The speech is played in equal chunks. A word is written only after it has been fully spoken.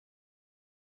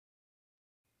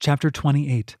Chapter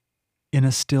 28. In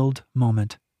a Stilled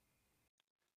Moment.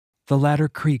 The ladder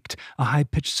creaked, a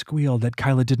high-pitched squeal that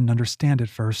Kyla didn't understand at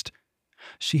first.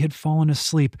 She had fallen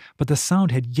asleep, but the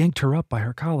sound had yanked her up by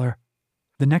her collar.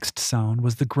 The next sound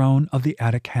was the groan of the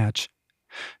attic hatch.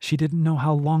 She didn't know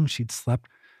how long she'd slept,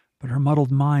 but her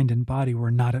muddled mind and body were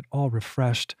not at all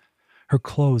refreshed. Her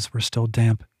clothes were still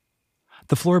damp.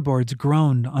 The floorboards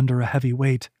groaned under a heavy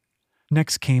weight.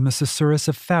 Next came a susurrus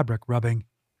of fabric rubbing.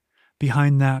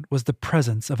 Behind that was the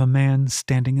presence of a man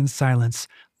standing in silence,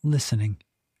 listening.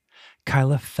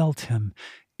 Kyla felt him,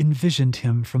 envisioned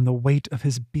him from the weight of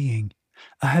his being,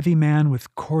 a heavy man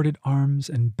with corded arms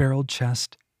and barreled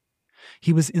chest.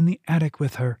 He was in the attic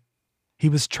with her. He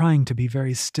was trying to be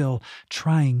very still,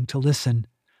 trying to listen,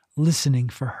 listening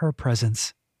for her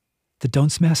presence. The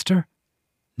Don'ts Master?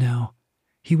 No,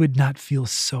 he would not feel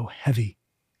so heavy.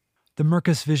 The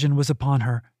Mercus vision was upon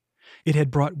her. It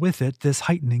had brought with it this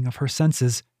heightening of her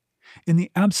senses. In the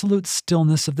absolute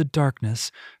stillness of the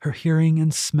darkness, her hearing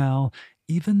and smell,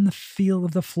 even the feel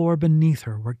of the floor beneath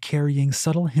her, were carrying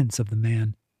subtle hints of the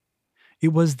man. It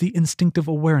was the instinctive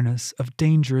awareness of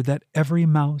danger that every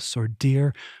mouse or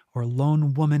deer or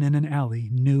lone woman in an alley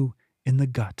knew in the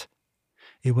gut.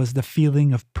 It was the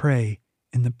feeling of prey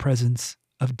in the presence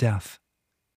of death.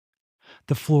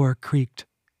 The floor creaked.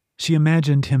 She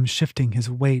imagined him shifting his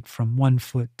weight from one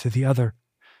foot to the other.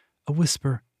 A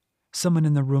whisper, someone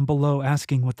in the room below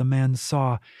asking what the man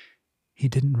saw. He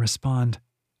didn't respond.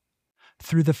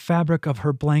 Through the fabric of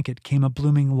her blanket came a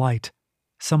blooming light.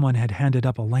 Someone had handed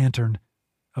up a lantern.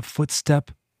 A footstep,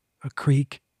 a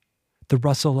creak, the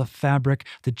rustle of fabric,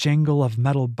 the jangle of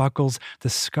metal buckles, the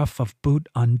scuff of boot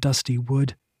on dusty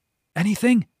wood.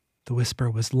 "Anything?" The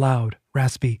whisper was loud,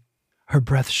 raspy. Her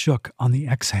breath shook on the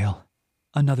exhale.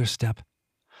 Another step.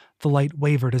 The light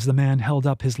wavered as the man held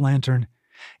up his lantern.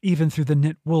 Even through the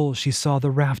knit wool she saw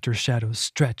the rafter shadows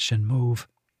stretch and move.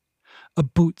 A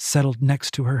boot settled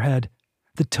next to her head.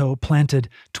 The toe planted,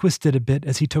 twisted a bit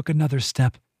as he took another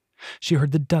step. She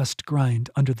heard the dust grind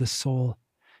under the sole.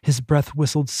 His breath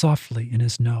whistled softly in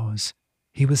his nose.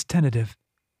 He was tentative.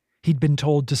 He'd been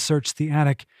told to search the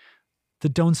attic. The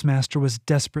Don'ts Master was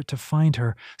desperate to find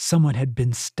her. Someone had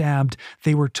been stabbed.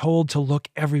 They were told to look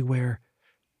everywhere.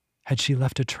 Had she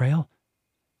left a trail?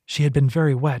 She had been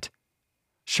very wet.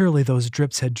 Surely those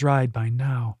drips had dried by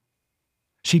now.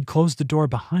 She'd closed the door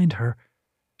behind her.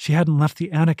 She hadn't left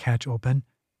the attic hatch open.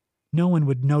 No one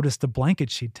would notice the blanket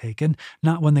she'd taken,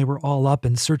 not when they were all up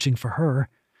and searching for her.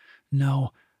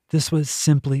 No, this was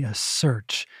simply a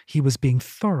search. He was being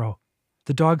thorough.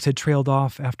 The dogs had trailed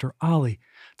off after Ollie.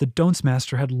 The Don'ts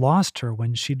Master had lost her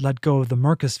when she'd let go of the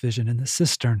Mercus vision in the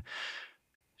cistern.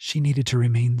 She needed to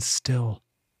remain still.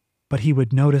 But he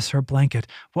would notice her blanket.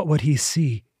 What would he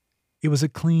see? It was a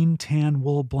clean tan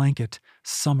wool blanket,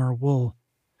 summer wool.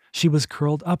 She was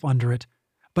curled up under it,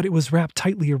 but it was wrapped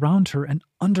tightly around her and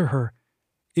under her.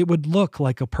 It would look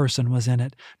like a person was in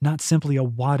it, not simply a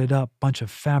wadded-up bunch of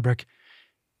fabric.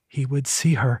 He would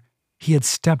see her. He had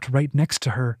stepped right next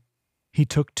to her. He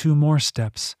took 2 more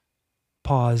steps.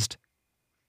 Paused.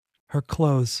 Her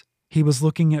clothes. He was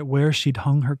looking at where she'd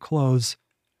hung her clothes.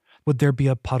 Would there be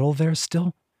a puddle there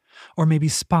still? Or maybe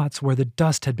spots where the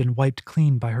dust had been wiped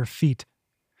clean by her feet.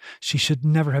 She should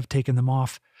never have taken them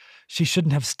off. She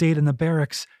shouldn't have stayed in the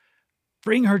barracks.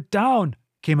 "Bring her down,"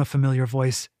 came a familiar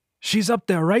voice. "She's up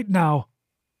there right now."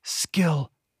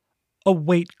 Skill. A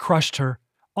weight crushed her.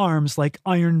 Arms like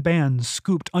iron bands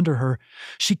scooped under her.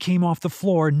 She came off the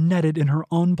floor, netted in her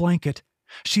own blanket.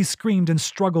 She screamed and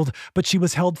struggled, but she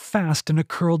was held fast in a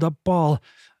curled-up ball.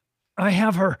 "I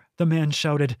have her," the man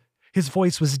shouted. His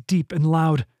voice was deep and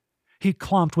loud. He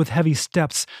clomped with heavy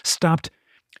steps, stopped.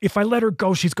 "If I let her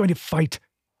go, she's going to fight."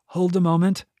 "Hold a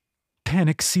moment."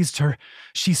 Panic seized her.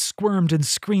 She squirmed and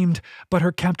screamed, but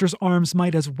her captor's arms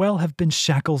might as well have been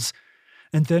shackles.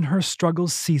 And then her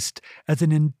struggles ceased as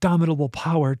an indomitable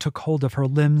power took hold of her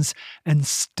limbs and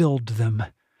stilled them.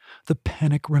 The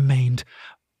panic remained,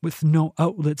 with no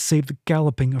outlet save the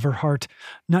galloping of her heart.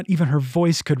 Not even her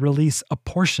voice could release a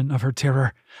portion of her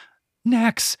terror.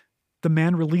 "Nax!" The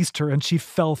man released her and she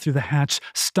fell through the hatch,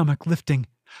 stomach lifting.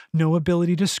 No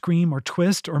ability to scream or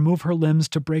twist or move her limbs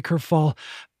to break her fall.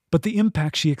 But the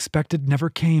impact she expected never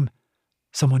came.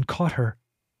 Someone caught her.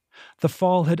 The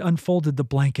fall had unfolded the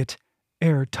blanket.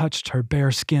 Air touched her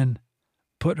bare skin.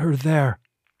 "Put her there."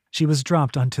 She was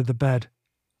dropped onto the bed.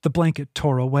 The blanket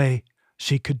tore away.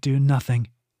 She could do nothing.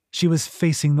 She was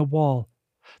facing the wall.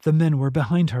 The men were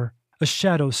behind her. A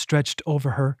shadow stretched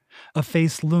over her. A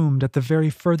face loomed at the very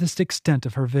furthest extent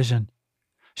of her vision.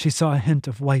 She saw a hint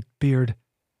of white beard.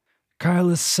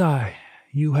 "Kyla Sai,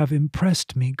 you have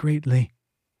impressed me greatly."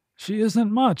 She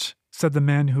isn't much, said the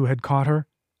man who had caught her.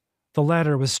 The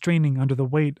latter was straining under the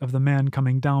weight of the man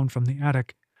coming down from the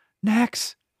attic.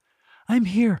 Nax! I'm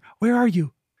here. Where are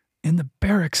you? In the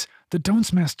barracks. The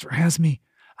Donsemaster has me.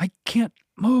 I can't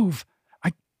move.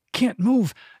 I can't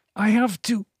move. I have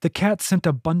to. The cat sent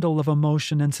a bundle of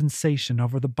emotion and sensation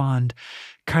over the bond.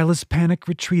 Kyla's panic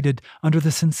retreated under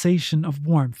the sensation of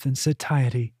warmth and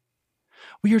satiety.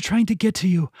 We are trying to get to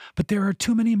you, but there are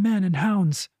too many men and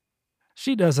hounds.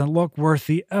 She doesn't look worth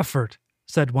the effort,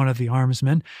 said one of the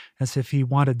armsmen, as if he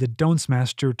wanted the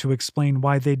Donsemaster to explain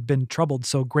why they'd been troubled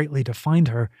so greatly to find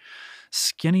her.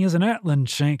 Skinny as an Atlan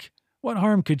shank. What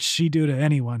harm could she do to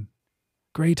anyone?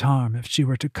 Great harm if she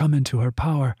were to come into her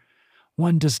power.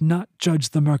 One does not judge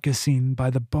the Mercasine by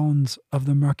the bones of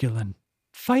the Merculin.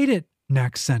 Fight it,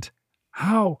 Nax sent.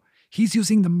 How? He's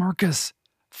using the Mercus.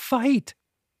 Fight!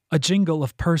 A jingle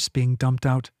of purse being dumped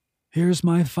out. Here's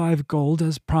my 5 gold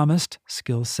as promised,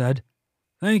 Skill said.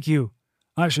 Thank you.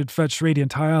 I should fetch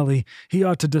Radiant Hyali. He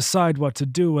ought to decide what to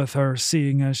do with her,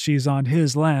 seeing as she's on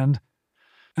his land.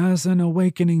 As an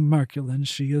awakening Merculin,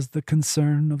 she is the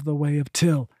concern of the Way of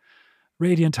Till.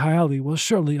 Radiant Hyali will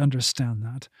surely understand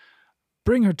that.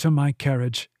 Bring her to my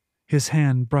carriage. His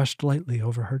hand brushed lightly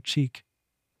over her cheek.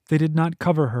 They did not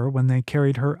cover her when they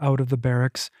carried her out of the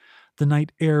barracks. The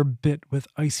night air bit with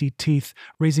icy teeth,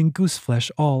 raising gooseflesh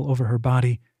all over her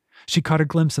body. She caught a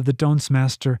glimpse of the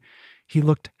Donsemaster. He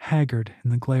looked haggard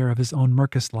in the glare of his own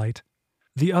Mercus light.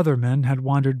 The other men had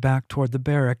wandered back toward the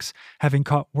barracks, having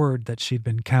caught word that she'd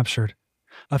been captured.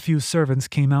 A few servants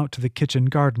came out to the kitchen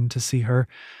garden to see her.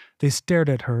 They stared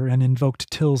at her and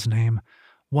invoked Till's name.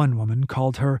 One woman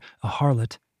called her a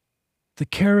harlot. The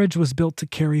carriage was built to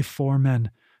carry 4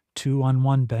 men, 2 on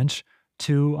one bench,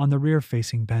 2 on the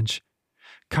rear-facing bench.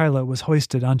 Kyla was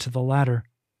hoisted onto the latter.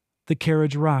 The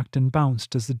carriage rocked and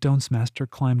bounced as the Donsemaster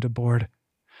climbed aboard.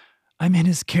 I'm in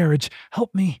his carriage.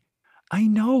 Help me. I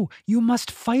know. You must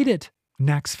fight it.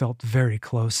 Nax felt very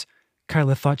close.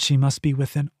 Kyla thought she must be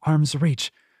within arm's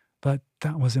reach, but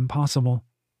that was impossible.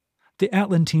 The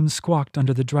Atlan team squawked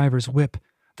under the driver's whip.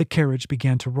 The carriage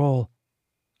began to roll.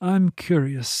 I'm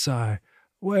curious, Sai.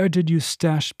 Where did you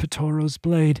stash Pitoro's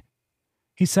blade?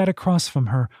 He sat across from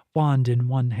her, wand in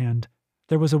one hand.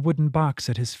 There was a wooden box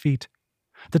at his feet,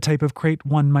 the type of crate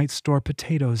one might store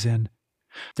potatoes in.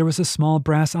 There was a small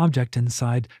brass object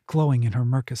inside, glowing in her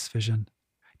Mercus vision.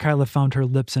 Kyla found her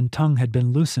lips and tongue had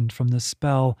been loosened from the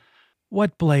spell.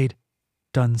 What blade?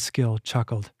 Dunskill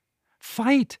chuckled.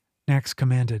 Fight, Nax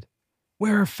commanded.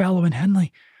 Where are Fallow and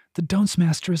Henley? The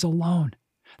Donsemaster is alone.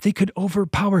 They could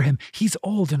overpower him. He's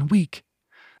old and weak.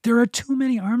 There are too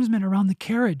many armsmen around the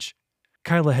carriage.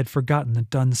 Kyla had forgotten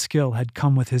that Dunskill had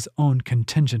come with his own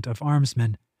contingent of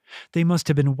armsmen. They must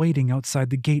have been waiting outside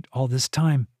the gate all this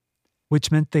time, which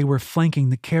meant they were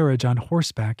flanking the carriage on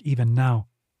horseback even now.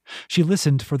 She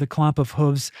listened for the clomp of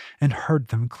hooves and heard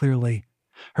them clearly.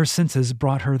 Her senses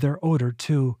brought her their odor,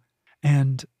 too,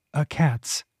 and a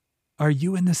cat's. Are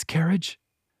you in this carriage?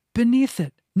 Beneath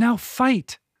it. Now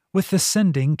fight! With the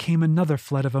sending came another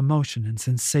flood of emotion and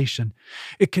sensation.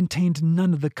 It contained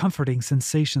none of the comforting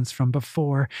sensations from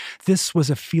before. This was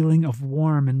a feeling of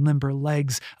warm and limber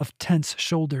legs, of tense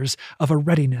shoulders, of a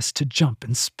readiness to jump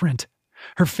and sprint.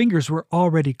 Her fingers were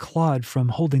already clawed from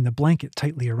holding the blanket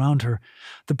tightly around her.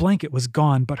 The blanket was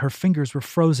gone, but her fingers were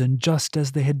frozen just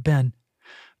as they had been.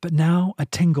 But now a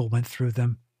tingle went through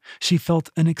them. She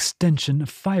felt an extension of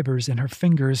fibers in her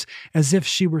fingers, as if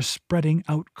she were spreading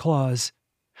out claws.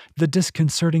 The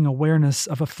disconcerting awareness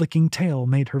of a flicking tail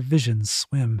made her visions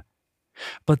swim.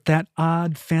 But that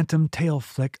odd phantom tail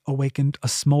flick awakened a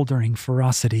smoldering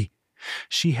ferocity.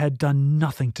 She had done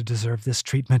nothing to deserve this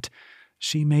treatment.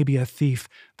 She may be a thief,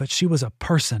 but she was a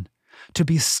person. To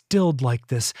be stilled like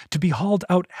this, to be hauled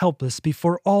out helpless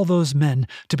before all those men,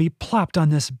 to be plopped on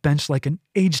this bench like an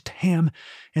aged ham,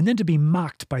 and then to be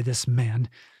mocked by this man.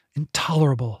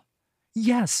 Intolerable.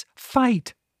 Yes,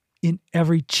 fight! In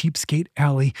every cheapskate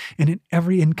alley and in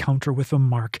every encounter with a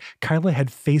mark, Kyla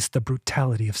had faced the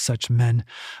brutality of such men,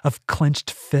 of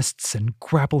clenched fists and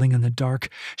grappling in the dark.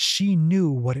 She knew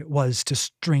what it was to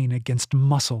strain against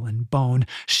muscle and bone.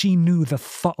 She knew the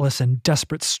thoughtless and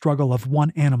desperate struggle of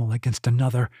one animal against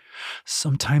another.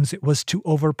 Sometimes it was to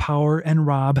overpower and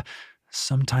rob.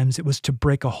 Sometimes it was to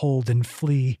break a hold and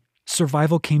flee.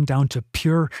 Survival came down to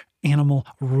pure animal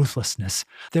ruthlessness.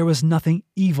 There was nothing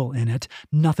evil in it,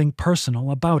 nothing personal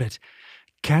about it.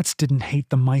 Cats didn't hate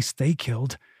the mice they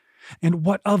killed. And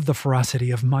what of the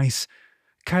ferocity of mice?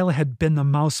 Kyla had been the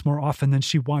mouse more often than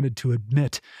she wanted to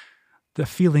admit. The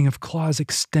feeling of claws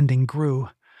extending grew.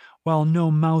 While no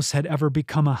mouse had ever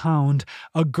become a hound,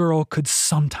 a girl could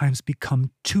sometimes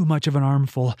become too much of an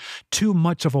armful, too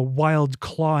much of a wild,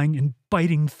 clawing and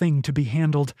biting thing to be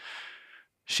handled.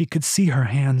 She could see her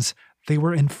hands. They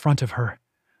were in front of her.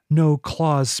 No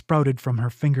claws sprouted from her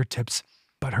fingertips,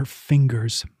 but her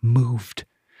fingers moved,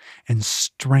 and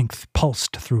strength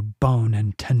pulsed through bone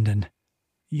and tendon.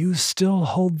 "You still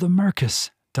hold the Mercus,"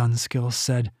 Dunskill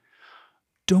said.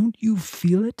 "Don't you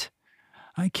feel it?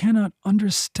 I cannot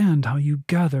understand how you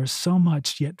gather so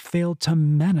much yet fail to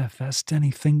manifest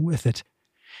anything with it."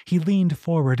 He leaned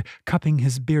forward, cupping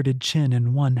his bearded chin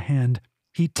in one hand.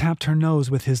 He tapped her nose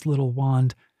with his little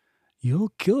wand. "You'll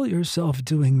kill yourself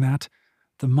doing that.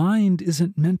 The mind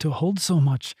isn't meant to hold so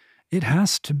much. It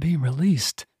has to be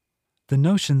released." The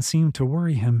notion seemed to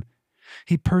worry him.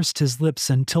 He pursed his lips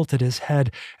and tilted his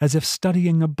head, as if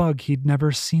studying a bug he'd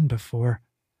never seen before.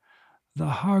 "The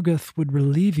Hargath would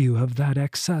relieve you of that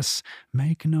excess,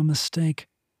 make no mistake.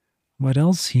 What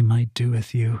else he might do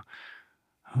with you,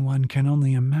 one can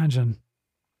only imagine."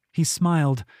 He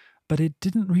smiled, but it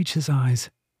didn't reach his eyes.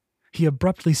 He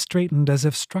abruptly straightened as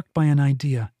if struck by an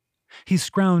idea. He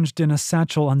scrounged in a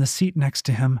satchel on the seat next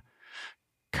to him.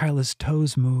 Kyla's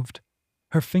toes moved.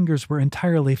 Her fingers were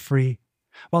entirely free.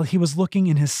 While he was looking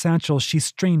in his satchel, she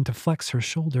strained to flex her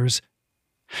shoulders.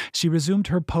 She resumed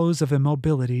her pose of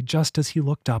immobility just as he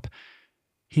looked up.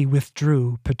 He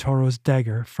withdrew Petoro's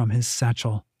dagger from his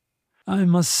satchel. "I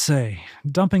must say,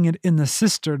 dumping it in the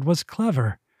cistern was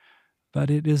clever, but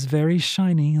it is very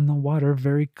shiny and the water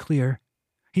very clear."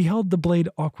 He held the blade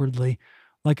awkwardly,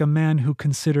 like a man who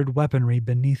considered weaponry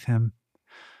beneath him.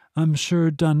 "I'm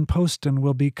sure Dun Poston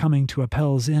will be coming to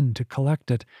Appel's Inn to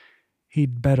collect it.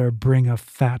 He'd better bring a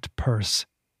fat purse."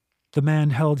 The man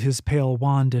held his pale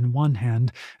wand in one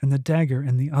hand and the dagger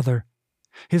in the other.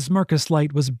 His Mercus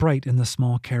light was bright in the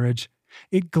small carriage.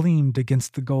 It gleamed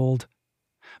against the gold.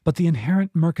 But the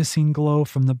inherent Mercusine glow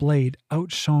from the blade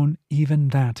outshone even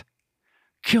that.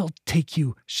 "Kill take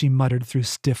you," she muttered through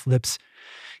stiff lips.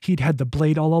 He'd had the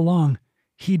blade all along.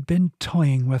 He'd been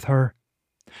toying with her.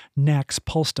 Nax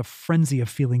pulsed a frenzy of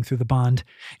feeling through the bond.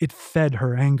 It fed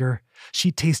her anger.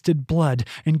 She tasted blood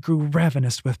and grew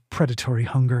ravenous with predatory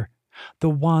hunger. The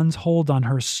wand's hold on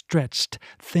her stretched,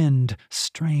 thinned,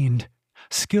 strained.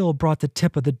 Skill brought the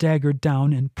tip of the dagger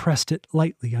down and pressed it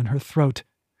lightly on her throat.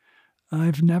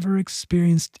 "I've never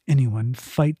experienced anyone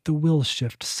fight the will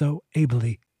shift so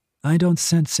ably. I don't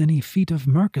sense any feat of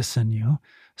Mercus in you,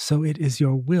 so it is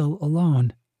your will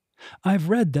alone. I've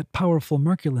read that powerful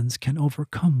Merculans can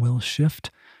overcome will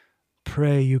shift.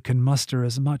 Pray you can muster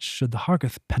as much should the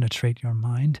Hargath penetrate your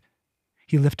mind."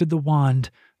 He lifted the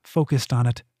wand, focused on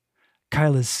it.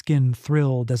 Kyla's skin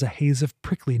thrilled as a haze of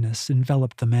prickliness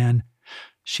enveloped the man.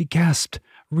 She gasped,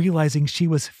 realizing she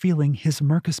was feeling his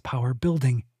Mercus power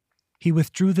building. He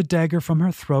withdrew the dagger from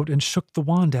her throat and shook the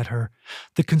wand at her.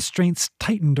 The constraints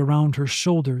tightened around her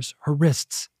shoulders, her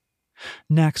wrists.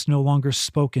 Nax no longer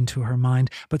spoke into her mind,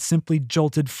 but simply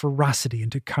jolted ferocity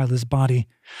into Kyla's body.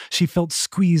 She felt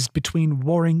squeezed between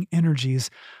warring energies.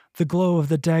 The glow of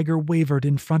the dagger wavered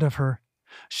in front of her.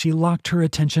 She locked her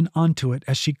attention onto it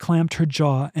as she clamped her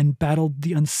jaw and battled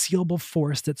the unseeable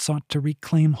force that sought to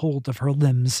reclaim hold of her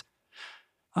limbs.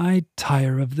 "I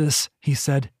tire of this," he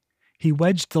said. He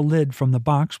wedged the lid from the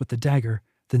box with the dagger,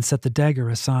 then set the dagger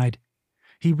aside.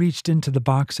 He reached into the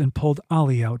box and pulled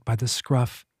Ollie out by the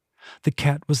scruff. The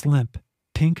cat was limp,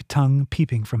 pink tongue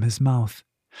peeping from his mouth.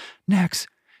 "Nax,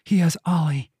 he has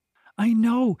Ollie." "I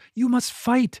know, you must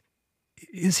fight."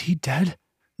 "Is he dead?"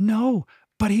 "No,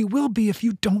 but he will be if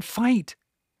you don't fight."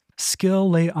 Skill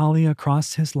lay Ollie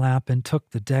across his lap and took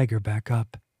the dagger back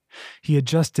up. He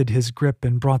adjusted his grip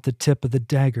and brought the tip of the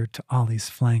dagger to Ollie's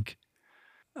flank.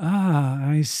 "Ah,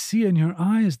 I see in your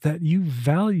eyes that you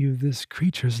value this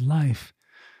creature's life.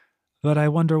 But I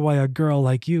wonder why a girl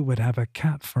like you would have a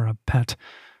cat for a pet.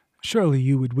 Surely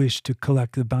you would wish to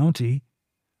collect the bounty."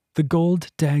 The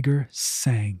gold dagger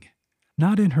sang,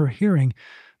 not in her hearing,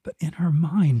 but in her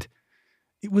mind.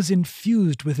 It was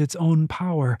infused with its own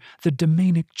power, the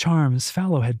demonic charms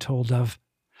Fallow had told of.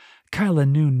 Kyla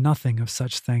knew nothing of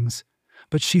such things,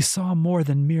 but she saw more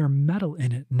than mere metal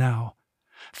in it now.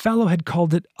 Fallow had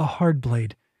called it a hard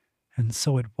blade, and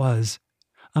so it was.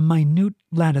 A minute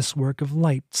latticework of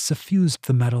light suffused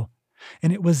the metal,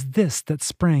 and it was this that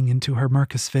sprang into her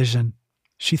Mercus vision.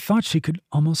 She thought she could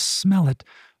almost smell it,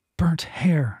 burnt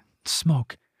hair,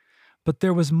 smoke. But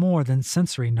there was more than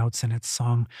sensory notes in its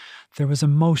song. There was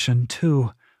emotion,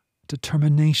 too,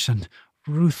 determination,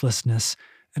 ruthlessness,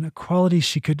 and a quality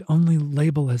she could only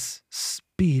label as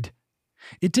speed.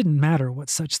 It didn't matter what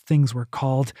such things were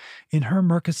called. In her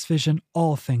murkest vision,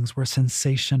 all things were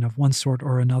sensation of one sort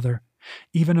or another,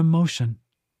 even emotion,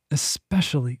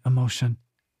 especially emotion.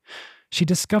 She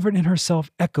discovered in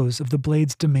herself echoes of the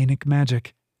blade's demonic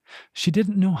magic. She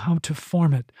didn't know how to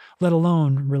form it, let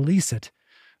alone release it,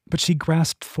 but she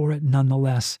grasped for it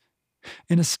nonetheless.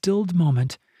 In a stilled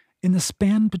moment, in the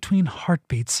span between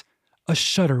heartbeats, a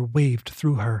shudder waved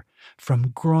through her,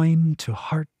 from groin to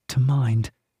heart to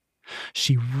mind.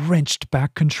 She wrenched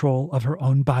back control of her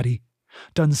own body.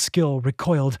 Dunskill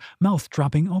recoiled, mouth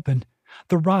dropping open.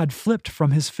 The rod flipped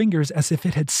from his fingers as if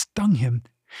it had stung him.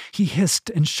 He hissed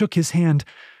and shook his hand.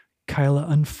 Kyla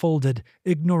unfolded,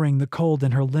 ignoring the cold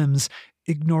in her limbs,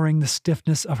 ignoring the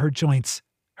stiffness of her joints.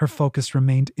 Her focus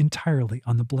remained entirely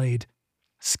on the blade.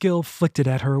 Skill flicked it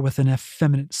at her with an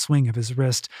effeminate swing of his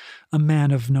wrist, a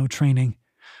man of no training.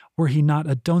 Were he not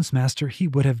a Don'ts master, he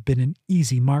would have been an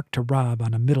easy mark to rob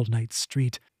on a middle-night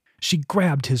street. She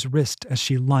grabbed his wrist as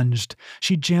she lunged.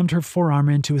 She jammed her forearm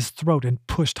into his throat and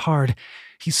pushed hard.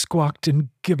 He squawked and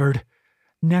gibbered.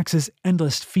 Nax's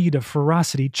endless feed of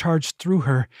ferocity charged through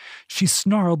her. She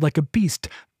snarled like a beast,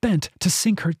 bent to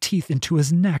sink her teeth into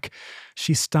his neck.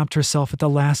 She stopped herself at the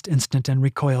last instant and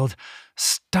recoiled.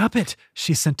 "Stop it,"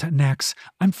 she sent to Nax.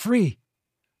 "I'm free."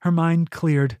 Her mind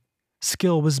cleared.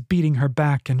 Skill was beating her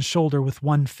back and shoulder with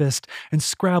one fist and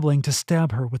scrabbling to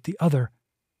stab her with the other.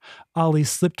 Ollie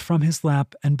slipped from his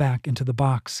lap and back into the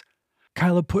box.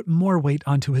 Kyla put more weight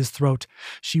onto his throat.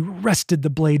 She wrested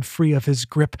the blade free of his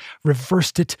grip,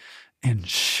 reversed it, and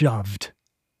shoved.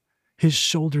 His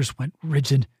shoulders went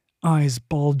rigid, eyes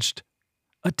bulged.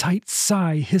 A tight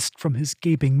sigh hissed from his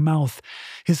gaping mouth.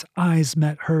 His eyes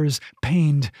met hers,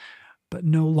 pained, but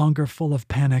no longer full of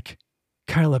panic.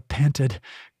 Kyla panted,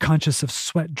 conscious of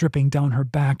sweat dripping down her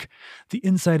back. The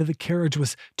inside of the carriage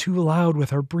was too loud with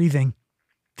her breathing.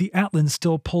 The Atlan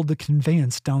still pulled the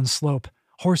conveyance down slope.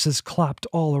 Horses clopped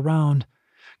all around.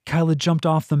 Kyla jumped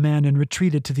off the man and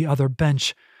retreated to the other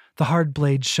bench. The hard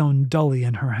blade shone dully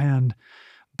in her hand.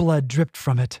 Blood dripped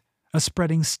from it. A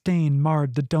spreading stain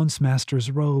marred the Don'ts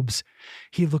master's robes.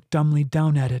 He looked dumbly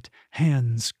down at it,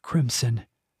 hands crimson.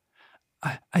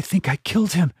 I think I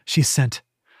killed him," she sent.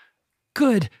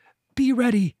 "Good. Be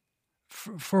ready."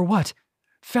 For what?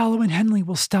 "Fallow and Henley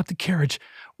will stop the carriage.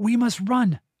 We must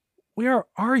run." "Where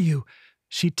are you?"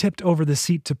 She tipped over the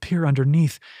seat to peer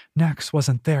underneath. Nax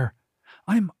wasn't there.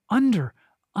 "I'm under,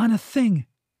 on a thing."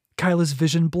 Kyla's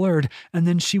vision blurred, and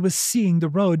then she was seeing the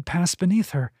road pass beneath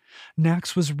her.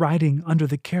 Nax was riding under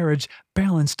the carriage,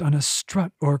 balanced on a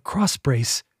strut or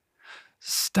crossbrace.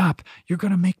 "Stop, you're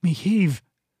going to make me heave."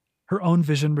 Her own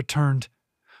vision returned.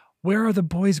 "Where are the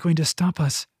boys going to stop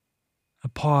us?" A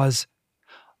pause.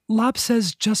 "Lop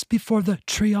says just before the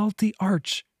Trialti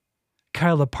Arch."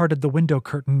 Kyla parted the window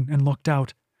curtain and looked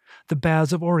out. The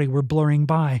baths of Ori were blurring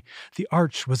by. The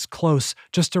arch was close,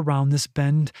 just around this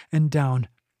bend and down.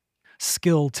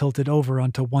 Skill tilted over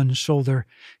onto one shoulder.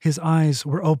 His eyes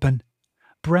were open.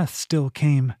 Breath still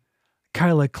came.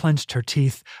 Kyla clenched her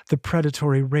teeth, the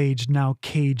predatory rage now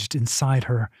caged inside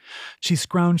her. She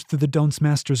scrounged through the Don'ts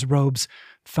master's robes,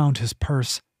 found his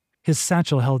purse. His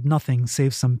satchel held nothing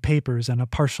save some papers and a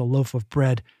partial loaf of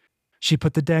bread. She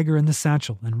put the dagger in the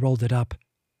satchel and rolled it up.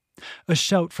 A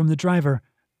shout from the driver.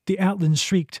 The Atlan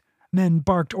shrieked. Men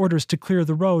barked orders to clear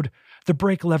the road. The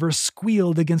brake lever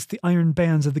squealed against the iron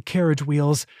bands of the carriage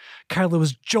wheels. Kyla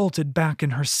was jolted back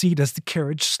in her seat as the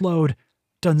carriage slowed.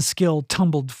 Dunskill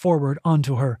tumbled forward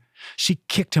onto her. She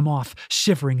kicked him off,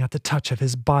 shivering at the touch of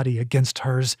his body against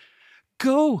hers.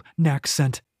 "Go!" Nax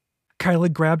sent. Kyla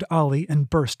grabbed Ollie and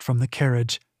burst from the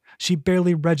carriage. She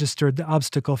barely registered the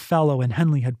obstacle Fallow and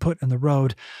Henley had put in the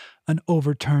road, an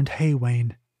overturned hay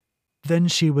wain. Then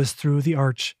she was through the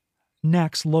arch.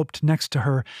 Nax loped next to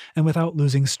her, and without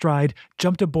losing stride,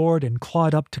 jumped aboard and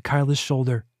clawed up to Kyla's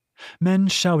shoulder. Men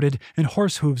shouted, and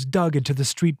horse hooves dug into the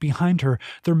street behind her,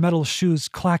 their metal shoes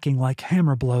clacking like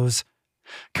hammer blows.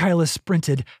 Kyla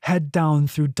sprinted, head down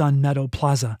through Dun Meadow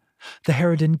Plaza. The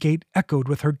Harridan Gate echoed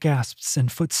with her gasps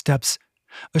and footsteps.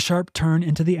 A sharp turn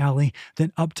into the alley,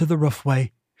 then up to the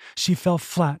roofway. She fell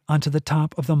flat onto the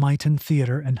top of the Mighton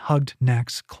Theater and hugged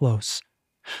Nax close.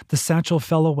 The satchel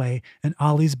fell away, and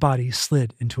Ollie's body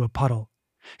slid into a puddle.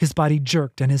 His body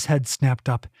jerked and his head snapped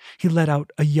up. He let out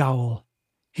a yowl.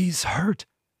 "He's hurt."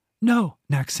 "No,"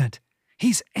 Nax sent.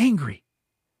 "He's angry."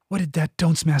 "What did that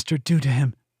Don'ts master do to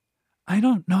him?" "I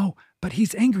don't know, but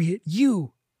he's angry at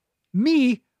you."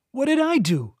 "Me? What did I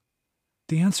do?"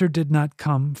 The answer did not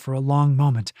come for a long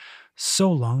moment,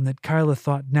 so long that Kyla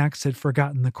thought Nax had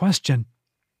forgotten the question.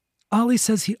 "Ollie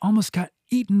says he almost got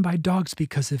eaten by dogs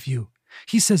because of you.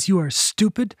 He says you are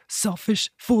stupid, selfish,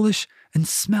 foolish, and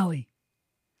smelly.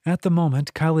 At the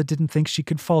moment, Kyla didn't think she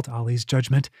could fault Ollie's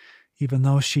judgment, even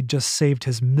though she'd just saved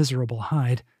his miserable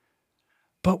hide.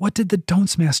 But what did the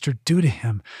Don'ts Master do to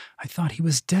him? I thought he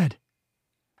was dead.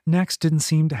 Nex didn't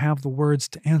seem to have the words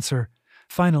to answer.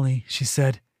 Finally, she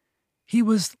said, He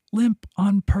was limp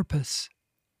on purpose.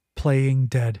 Playing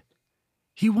dead.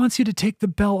 He wants you to take the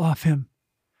bell off him.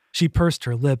 She pursed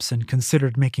her lips and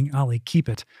considered making Ollie keep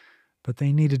it, but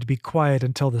they needed to be quiet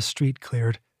until the street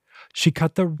cleared. She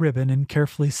cut the ribbon and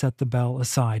carefully set the bell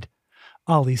aside.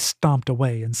 Ollie stomped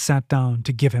away and sat down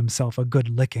to give himself a good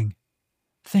licking.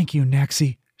 Thank you,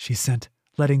 Naxie, she sent,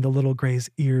 letting the little gray's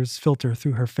ears filter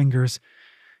through her fingers.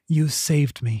 You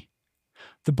saved me.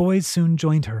 The boys soon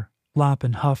joined her. Lop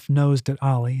and Huff nosed at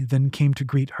Ollie, then came to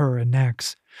greet her and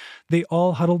Nax. They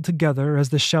all huddled together as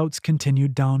the shouts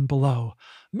continued down below.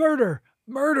 Murder!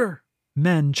 Murder!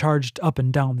 Men charged up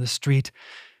and down the street.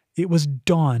 It was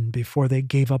dawn before they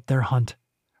gave up their hunt.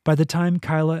 By the time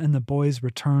Kyla and the boys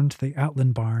returned to the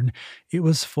Atlan barn, it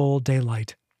was full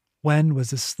daylight. Wen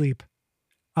was asleep.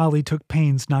 Ollie took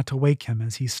pains not to wake him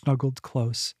as he snuggled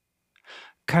close.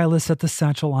 Kyla set the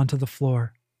satchel onto the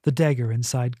floor. The dagger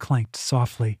inside clanked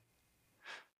softly.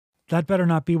 That better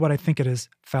not be what I think it is,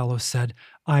 Fallow said,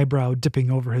 eyebrow dipping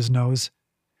over his nose.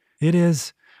 It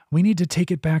is. We need to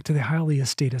take it back to the Howley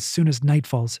estate as soon as night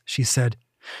falls, she said.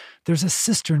 There's a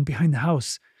cistern behind the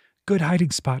house. Good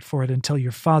hiding spot for it until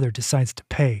your father decides to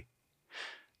pay.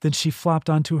 Then she flopped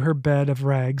onto her bed of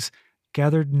rags,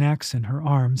 gathered Nax in her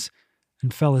arms,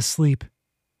 and fell asleep.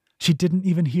 She didn't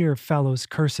even hear Fallow's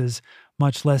curses,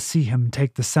 much less see him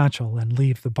take the satchel and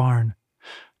leave the barn.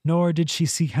 Nor did she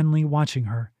see Henley watching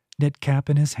her, knit cap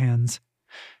in his hands.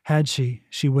 Had she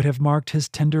would have marked his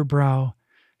tender brow,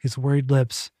 his worried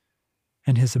lips,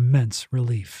 and his immense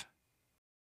relief.